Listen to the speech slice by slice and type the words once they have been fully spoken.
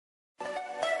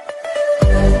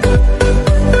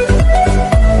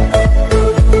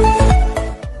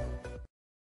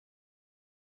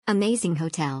Amazing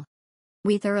hotel.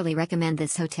 We thoroughly recommend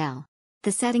this hotel.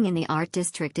 The setting in the art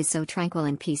district is so tranquil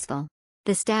and peaceful.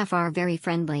 The staff are very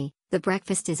friendly, the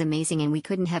breakfast is amazing, and we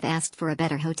couldn't have asked for a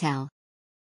better hotel.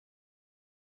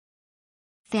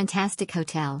 Fantastic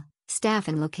hotel, staff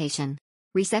and location.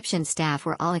 Reception staff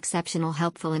were all exceptional,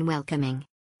 helpful and welcoming.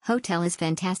 Hotel is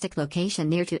fantastic location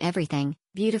near to everything,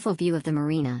 beautiful view of the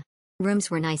marina. Rooms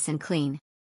were nice and clean.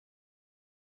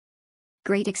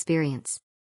 Great experience.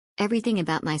 Everything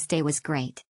about my stay was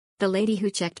great. The lady who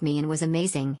checked me in was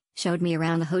amazing, showed me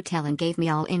around the hotel and gave me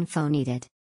all info needed.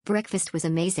 Breakfast was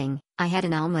amazing, I had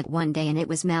an omelette one day and it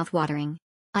was mouth-watering.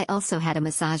 I also had a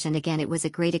massage and again it was a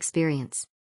great experience.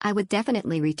 I would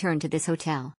definitely return to this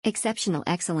hotel. Exceptional,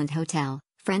 excellent hotel,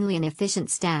 friendly and efficient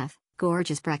staff,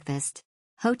 gorgeous breakfast.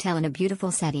 Hotel in a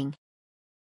beautiful setting.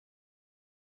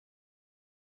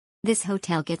 This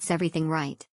hotel gets everything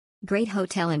right. Great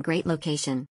hotel and great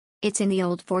location. It's in the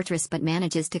old fortress but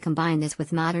manages to combine this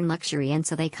with modern luxury, and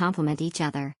so they complement each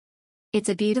other. It's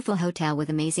a beautiful hotel with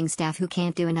amazing staff who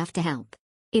can't do enough to help.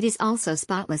 It is also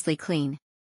spotlessly clean.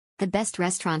 The best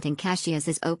restaurant in Cascais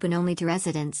is open only to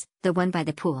residents, the one by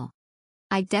the pool.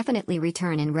 I'd definitely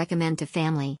return and recommend to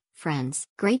family, friends.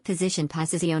 Great position,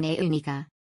 posizione unica.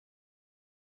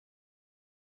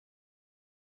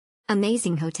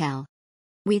 Amazing hotel.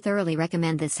 We thoroughly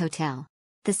recommend this hotel.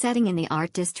 The setting in the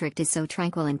art district is so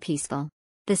tranquil and peaceful.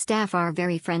 The staff are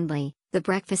very friendly, the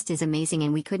breakfast is amazing,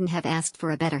 and we couldn't have asked for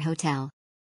a better hotel.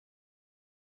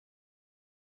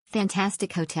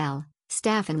 Fantastic hotel,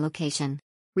 staff and location.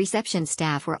 Reception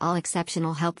staff were all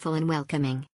exceptional, helpful and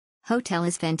welcoming. Hotel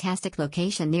is fantastic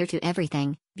location near to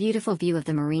everything, beautiful view of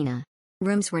the marina.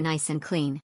 Rooms were nice and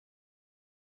clean.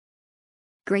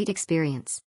 Great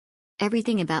experience.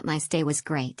 Everything about my stay was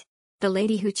great. The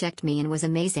lady who checked me in was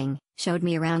amazing, showed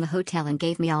me around the hotel and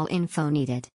gave me all info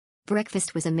needed.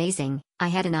 Breakfast was amazing, I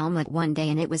had an omelette one day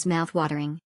and it was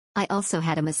mouth-watering. I also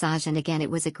had a massage and again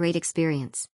it was a great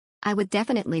experience. I would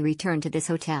definitely return to this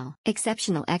hotel.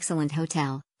 Exceptional, excellent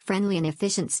hotel, friendly and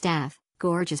efficient staff,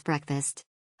 gorgeous breakfast.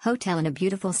 Hotel in a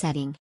beautiful setting.